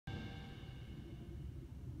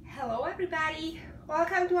everybody,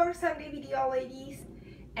 welcome to our Sunday video, ladies.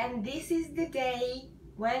 And this is the day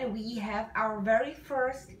when we have our very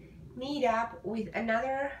first meetup with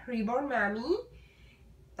another Reborn mommy.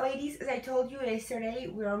 Ladies, as I told you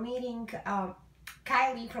yesterday, we are meeting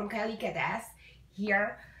Kylee from Kylee Anieka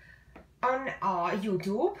here on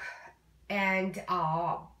YouTube, and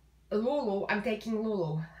Lulu. I'm taking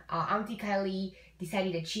Lulu. Auntie Kylee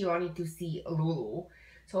decided that she wanted to see Lulu,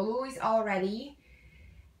 so Lulu is all ready.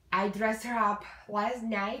 I dressed her up last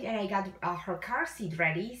night and I got her car seat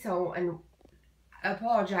ready. So, and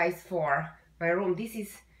apologize for my room. This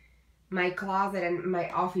is my closet and my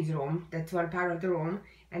office room. That's one part of the room.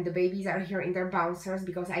 And the babies are here in their bouncers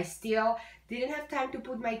because I still didn't have time to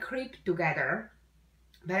put my crib together.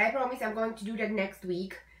 But I promise I'm going to do that next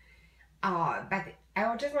week. But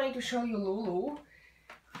I just wanted to show you Lulu.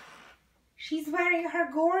 She's wearing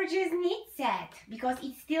her gorgeous knit set because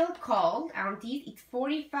it's still cold, aunties. It's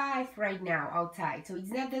 45 right now outside, so it's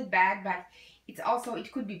not that bad, but it's also,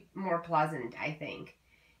 it could be more pleasant, I think.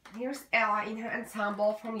 Here's Ella in her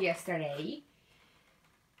ensemble from yesterday.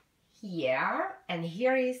 Here, and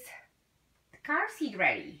here is the car seat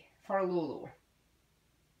ready for Lulu.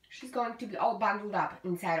 She's going to be all bundled up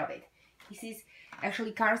inside of it. This is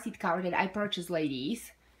actually car seat cover that I purchased,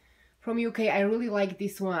 ladies, from UK. I really like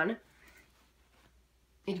this one.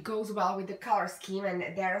 It goes well with the color scheme,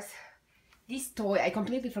 and there's this toy. I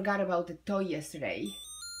completely forgot about the toy yesterday.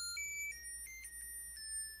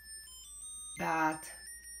 But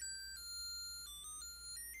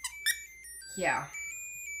yeah.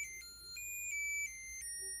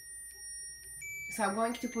 So I'm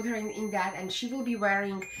going to put her in that, and she will be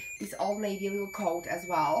wearing this old navy little coat as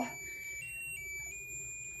well.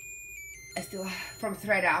 I still, from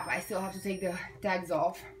thread up, I still have to take the tags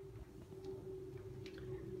off.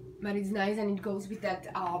 But it's nice, and it goes with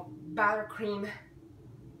that buttercream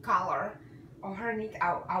color of her knit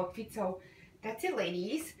outfit. So that's it,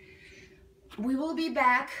 ladies. We will be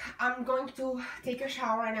back. I'm going to take a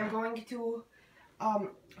shower and I'm going to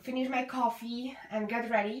finish my coffee and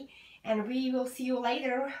get ready. And we will see you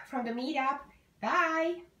later from the meetup.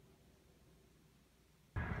 Bye!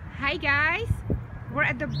 Hi guys! We're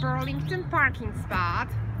at the Burlington parking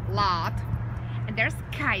lot. And there's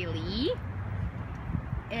Kylee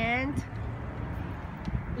and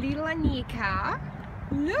little Anieka.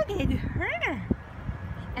 Look at her!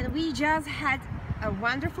 And we just had a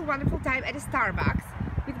wonderful time at a Starbucks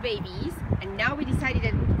with babies, and now we decided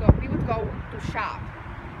that we would go to shop.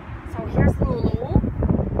 So here's Lulu,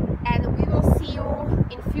 and we will see you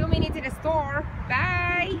in a few minutes in the store.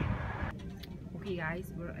 Bye! Okay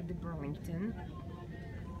guys, we're at the Burlington.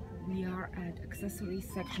 We are at accessories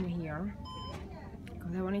section here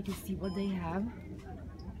because I wanted to see what they have.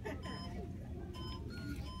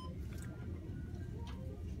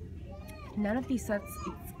 None of these sets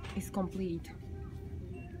is complete,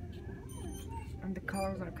 and the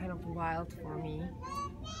colors are kind of wild for me.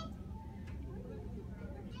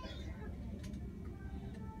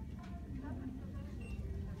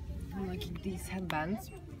 I like these headbands.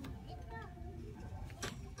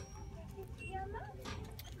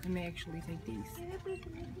 I may actually take these.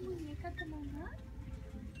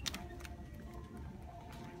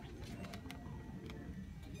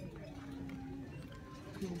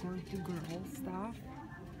 We're going to girl stuff.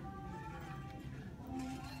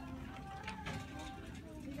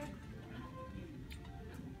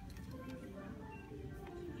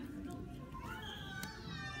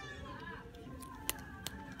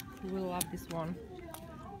 You will love this one.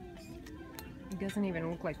 It doesn't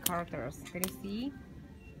even look like characters. Can you see?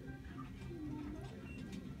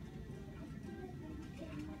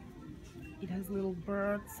 It has little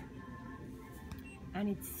birds, and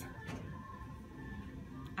it's,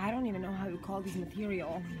 I don't even know how you call this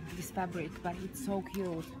material, this fabric, but it's so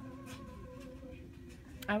cute.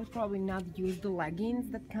 I would probably not use the leggings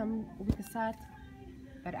that come with the set,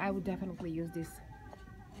 but I would definitely use this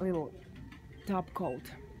little top coat.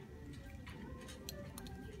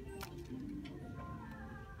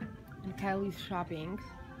 And Kylie's shopping.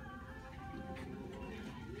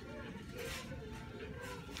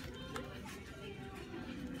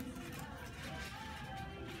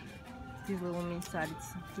 This little mini set,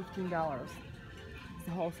 it's $15. It's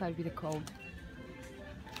the whole set with a code.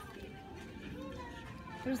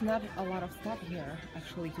 There's not a lot of stuff here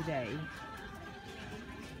actually today.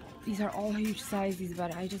 These are all huge sizes,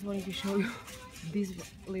 but I just wanted to show you this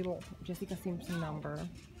little Jessica Simpson number.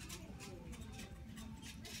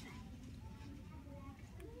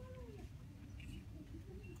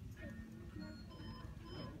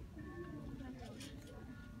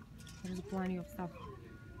 There's plenty of stuff.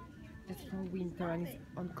 That's fall winter and it's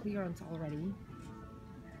on clearance already.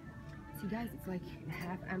 See guys, it's like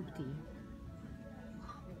half empty.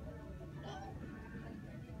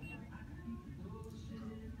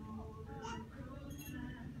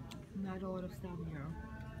 Not a lot of stuff here.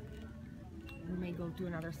 We may go to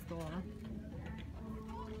another store.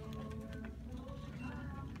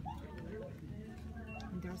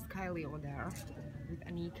 And there's Kylee over there with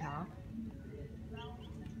Anieka.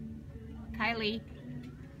 Kylee!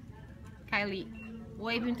 Kylee,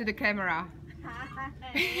 wave into the camera. Hi.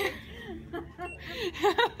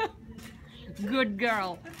 Good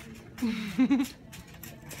girl.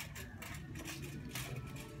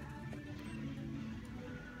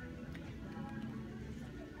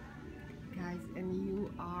 Guys, and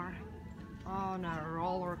you are on a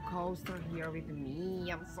roller coaster here with me.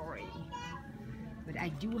 I'm sorry, but I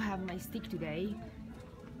do have my stick today,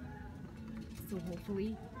 so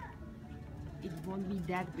hopefully it won't be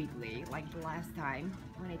that wiggly like the last time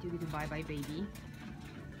when I took it to Bye Bye Baby.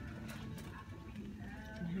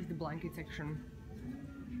 And here's the blanket section.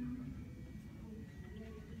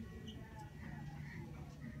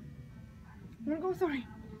 Oh, sorry.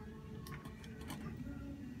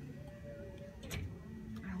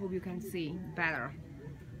 I hope you can see better.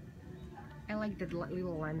 I like that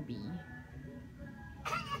little land bee.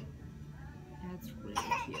 That's really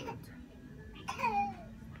cute.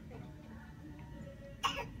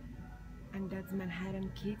 And that's Manhattan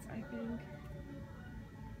Kids, I think.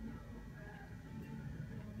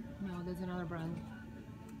 No, that's another brand.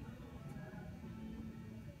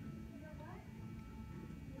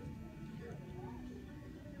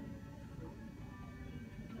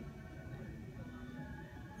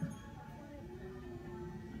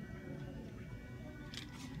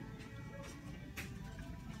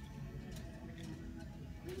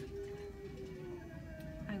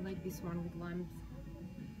 I like this one with lambs.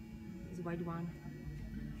 This white one.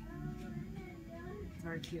 It's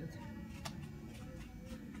very cute.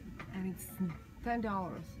 And it's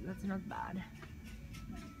 $10. That's not bad.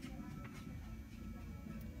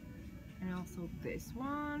 And also this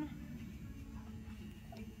one.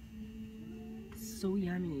 So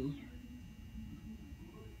yummy.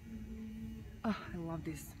 Oh, I love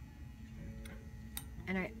this.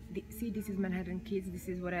 And see, this is Manhattan Kids. This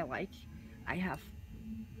is what I like. I have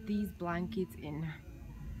these blankets in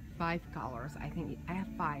 5 colors. I think I have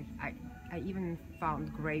 5. I even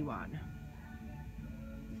found gray one.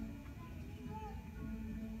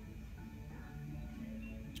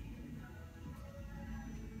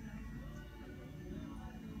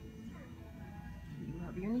 You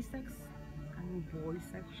have unisex and boy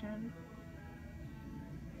section.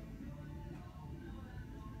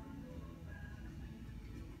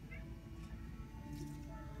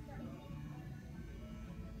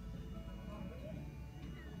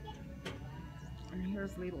 And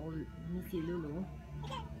here's little Missy Lulu.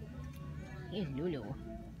 Here's Lulu.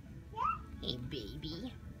 Hey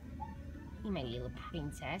baby. Hey my little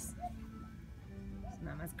princess. It's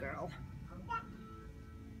Mama's girl.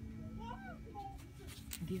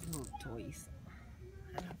 These little toys.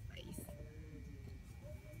 And her face.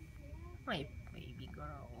 My baby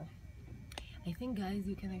girl. I think guys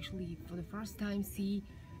you can actually for the first time see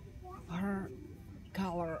her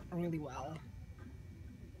color really well.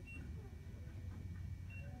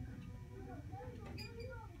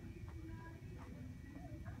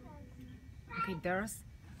 Okay, there's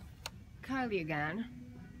Kylee again.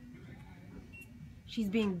 She's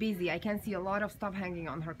being busy. I can see a lot of stuff hanging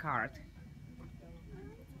on her cart.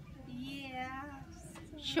 Yeah.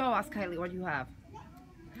 Show us, Kylee, what you have.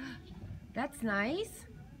 That's nice.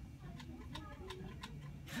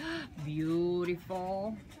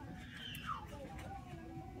 Beautiful.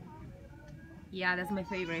 Yeah, that's my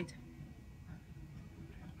favorite.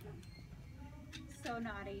 So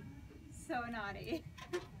naughty. So naughty.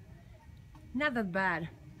 Not that bad.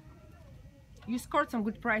 You scored some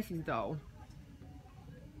good prices though.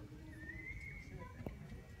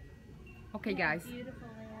 Okay guys. Beautiful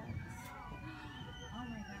lamps. Oh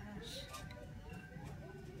my gosh.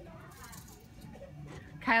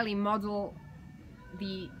 Kylee, model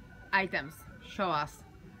the items. Show us.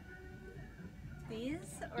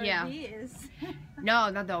 These or Yeah. these? No,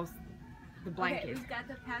 not those. The blanket. Okay, we've got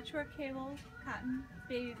the patchwork cable cotton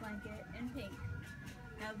baby blanket in pink.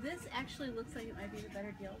 Now this actually looks like it might be the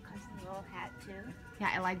better deal. It comes in a little hat too.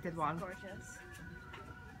 Yeah, I like that one. Gorgeous.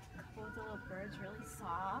 Couple with the little birds, really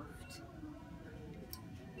soft.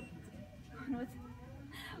 One with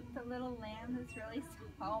the little lamb that's really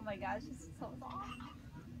soft. Oh my gosh, it's so soft.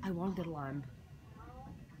 I want the lamb.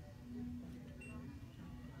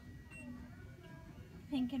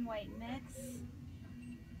 Pink and white mix.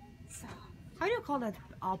 Soft. How do you call that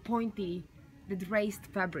pointy, the raised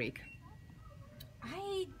fabric?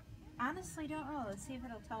 I honestly don't know. Let's see if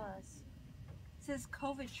it'll tell us. It says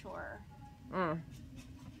Coverture. I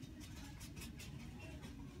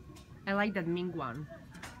like that mink one.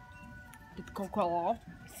 That cocoa.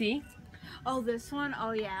 See? Oh, this one?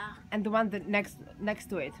 Oh, yeah. And the one that next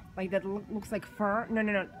to it, like that looks like fur.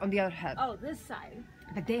 No, on the other head. Oh, this side.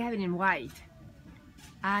 But they have it in white.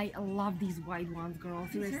 I love these white ones, girl.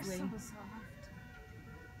 Seriously. These are so soft.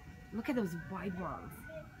 Look at those white ones.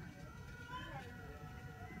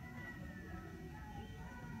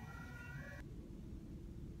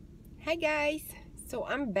 Hi guys. So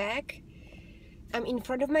I'm back. I'm in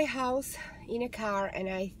front of my house in a car, and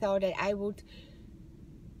I thought that I would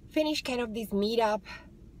finish kind of this meetup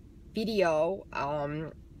video.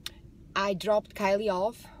 I dropped Kylie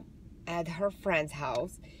off at her friend's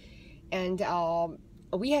house, and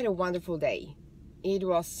we had a wonderful day. It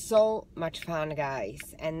was so much fun,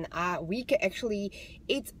 guys, and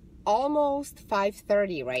it's almost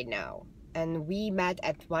 5:30 right now, and we met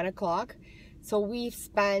at 1 o'clock, so we've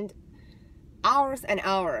spent hours and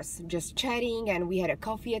hours just chatting, and we had a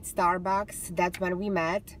coffee at Starbucks. That's when we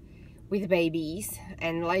met with babies.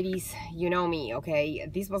 And ladies, you know me, okay?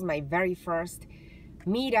 This was my very first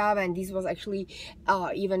meetup, and this was actually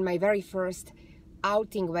even my very first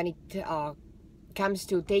outing when it comes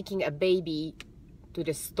to taking a baby to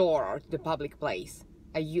the store or to the public place.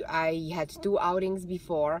 I had 2 outings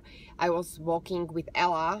before. I was walking with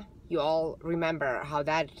Ella. You all remember how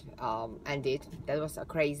that ended. That was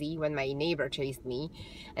crazy when my neighbor chased me.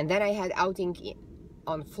 And then I had outing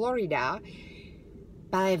on Florida,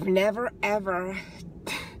 but I've never ever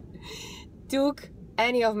took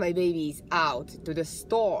any of my babies out to the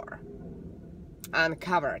store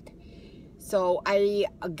uncovered. So I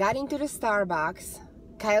got into the Starbucks.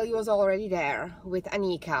 Kylie was already there with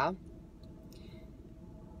Anieka.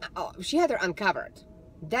 Oh, she had her uncovered.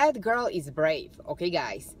 That girl is brave, okay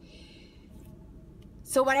guys?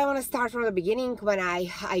 So what I want to start from the beginning, when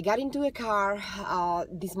I got into a car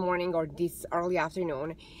this morning or this early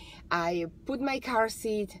afternoon, I put my car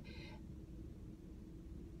seat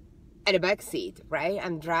at the back seat, right?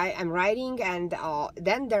 I'm riding, and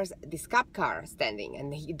then there's this cop car standing,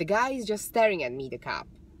 and the guy is just staring at me, the cop,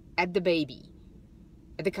 at the baby,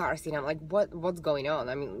 at the car seat. I'm like, what's going on?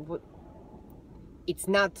 I mean, it's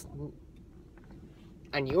not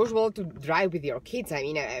unusual to drive with your kids. I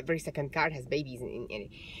mean, every second car has babies in it.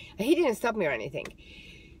 And he didn't stop me or anything.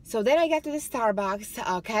 So then I got to the Starbucks.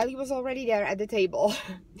 Kylie was already there at the table.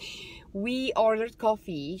 We ordered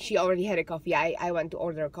coffee. She already had a coffee. I went to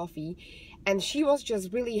order a coffee, and she was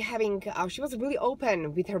just really having, she was really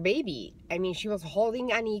open with her baby. I mean, she was holding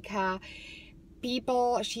Anieka.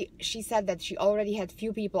 She said that she already had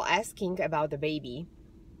few people asking about the baby.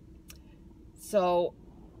 So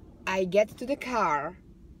I get to the car,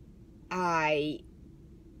 I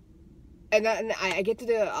get to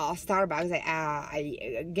the Starbucks,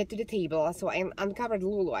 I get to the table, so I uncovered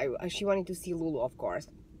Lulu. She wanted to see Lulu, of course.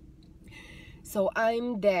 So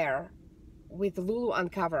I'm there with Lulu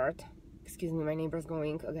uncovered. Excuse me, my neighbor's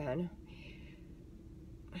going again.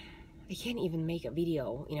 I can't even make a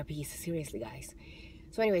video in a piece, seriously guys.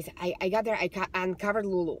 So anyways, I got there, I uncovered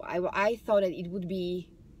Lulu. I thought that it would be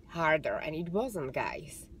harder, and it wasn't,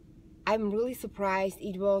 guys. I'm really surprised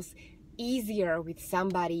it was easier with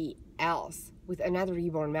somebody else, with another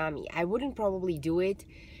reborn mommy. I wouldn't probably do it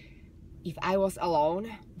if I was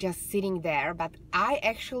alone, just sitting there, but I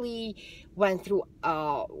actually went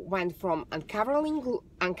from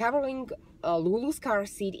uncovering Lulu's car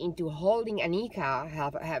seat into holding Anieka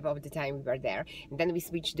half of the time we were there, and then we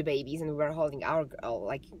switched the babies, and we were holding our,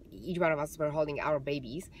 like each one of us were holding our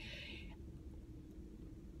babies.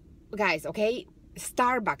 Guys, okay,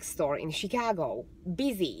 Starbucks store in Chicago,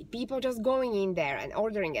 busy, people just going in there and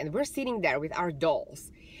ordering, and we're sitting there with our dolls.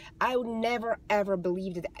 I would never ever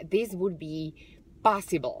believe that this would be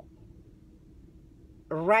possible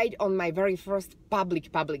right on my very first public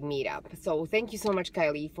meetup. So thank you so much,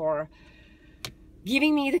 Kylie, for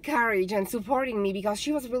giving me the courage and supporting me, because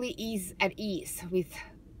she was really at ease with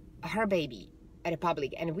her baby at a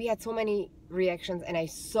public, and we had so many reactions, and I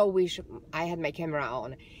so wish I had my camera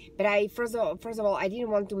on. But first of all, I didn't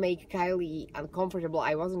want to make Kylie uncomfortable.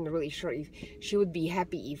 I wasn't really sure if she would be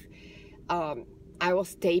happy if I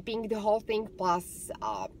was taping the whole thing, plus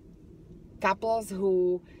couples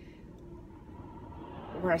who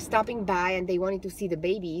were stopping by and they wanted to see the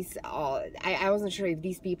babies. I wasn't sure if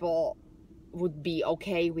these people would be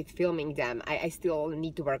okay with filming them. I still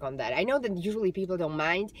need to work on that. I know that usually people don't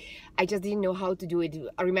mind. I just didn't know how to do it.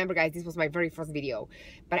 Remember guys, this was my very first video.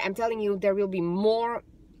 But I'm telling you, there will be more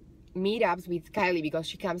meetups with Kylie because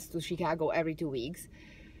she comes to Chicago every 2 weeks.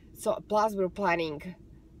 So plus we're planning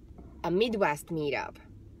a Midwest meetup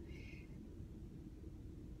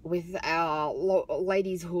with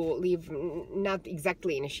ladies who live not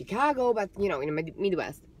exactly in Chicago, but you know, in the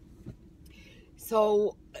Midwest.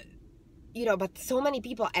 So, you know, but so many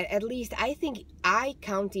people, at least I think I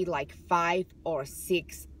counted like 5 or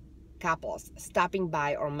 6 couples stopping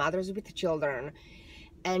by, or mothers with children,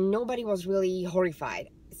 and nobody was really horrified.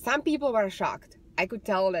 Some people were shocked. I could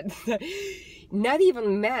tell that not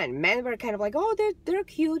even men were kind of like, oh, they're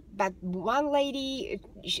cute. But one lady,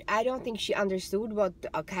 I don't think she understood what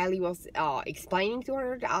Kylie was explaining to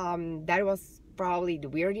her. That was probably the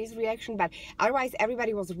weirdest reaction, but otherwise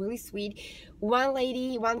everybody was really sweet. One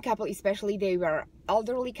lady, one couple especially, they were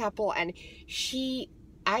elderly couple, and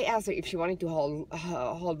I asked her if she wanted to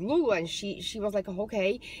hold Lulu, and she was like, oh,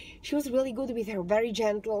 okay. She was really good with her, very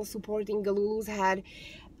gentle, supporting Lulu's head.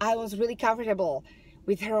 I was really comfortable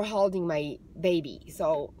with her holding my baby.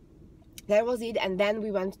 So that was it. And then we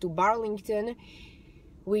went to Burlington,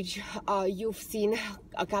 which you've seen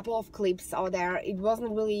a couple of clips out there. It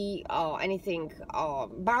wasn't really anything.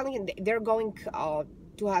 Burlington, they're going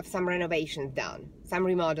to have some renovations done, some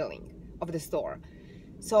remodeling of the store.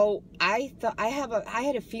 So I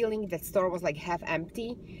had a feeling that store was like half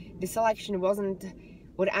empty. The selection wasn't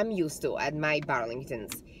what I'm used to at my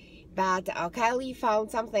Burlingtons. But Kylie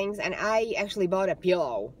found some things, and I actually bought a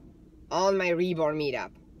pillow on my Reborn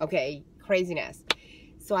meetup. Okay, craziness.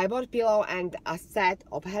 So I bought a pillow and a set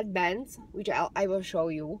of headbands, which I will show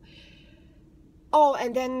you. Oh,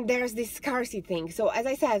 and then there's this car seat thing. So as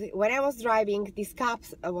I said, when I was driving, this cop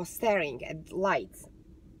was staring at lights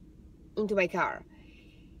into my car.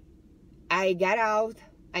 I got out,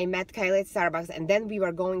 I met Kylie at Starbucks, and then we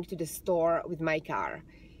were going to the store with my car.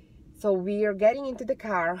 So we are getting into the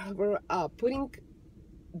car, we're putting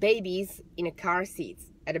babies in a car seat,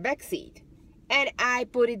 at the back seat, and I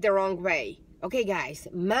put it the wrong way. Okay guys,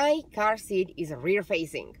 my car seat is rear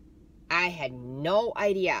facing. I had no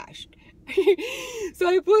idea. So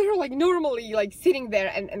I put her like normally, like sitting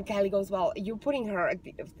there, and Kylie goes, well, you're putting her,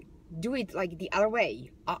 do it like the other way,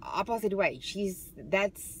 opposite way. She's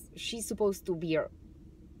supposed to be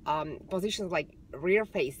positioned like rear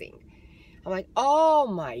facing. I'm like, oh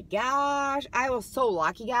my gosh, I was so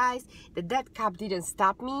lucky, guys, that cop didn't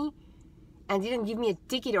stop me and didn't give me a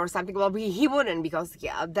ticket or something. Well, he wouldn't, because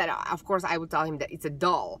yeah, that of course I would tell him that it's a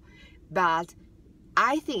doll. But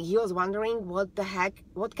I think he was wondering what the heck,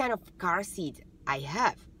 what kind of car seat I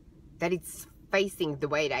have, that it's facing the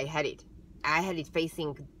way that I had it. I had it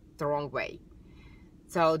facing the wrong way.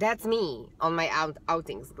 So that's me on my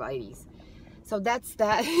outings, ladies. So that's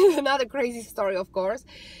that. Another crazy story, of course.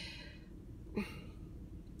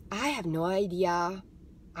 I have no idea.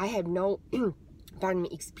 I have no, pardon me,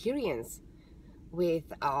 experience with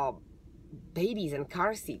babies and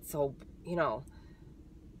car seats. So, you know,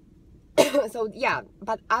 so yeah,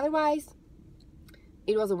 but otherwise,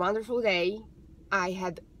 it was a wonderful day. I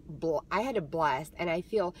had a blast, and I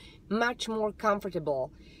feel much more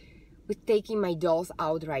comfortable with taking my dolls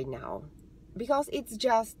out right now, because it's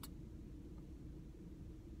just,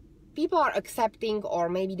 people are accepting, or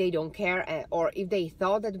maybe they don't care, or if they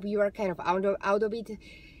thought that we were kind of out of it,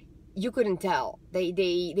 you couldn't tell.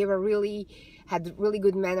 They were really, had really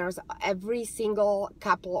good manners. Every single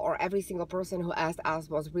couple or every single person who asked us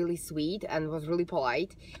was really sweet and was really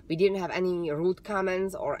polite. We didn't have any rude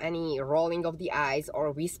comments or any rolling of the eyes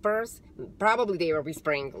or whispers. Probably they were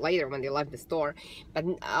whispering later when they left the store, but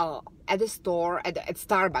at the store, at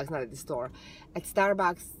Starbucks, not at the store, at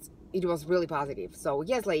Starbucks, it was really positive. So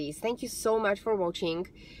yes, ladies, thank you so much for watching.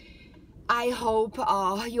 I hope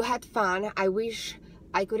you had fun. I wish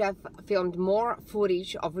I could have filmed more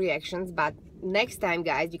footage of reactions, but next time,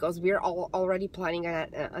 guys, because we're already planning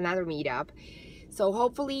another meetup. So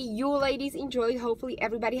hopefully you ladies enjoyed. Hopefully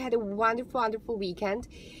everybody had a wonderful weekend,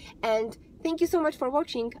 and thank you so much for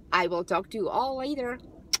watching. I will talk to you all later.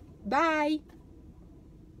 Bye.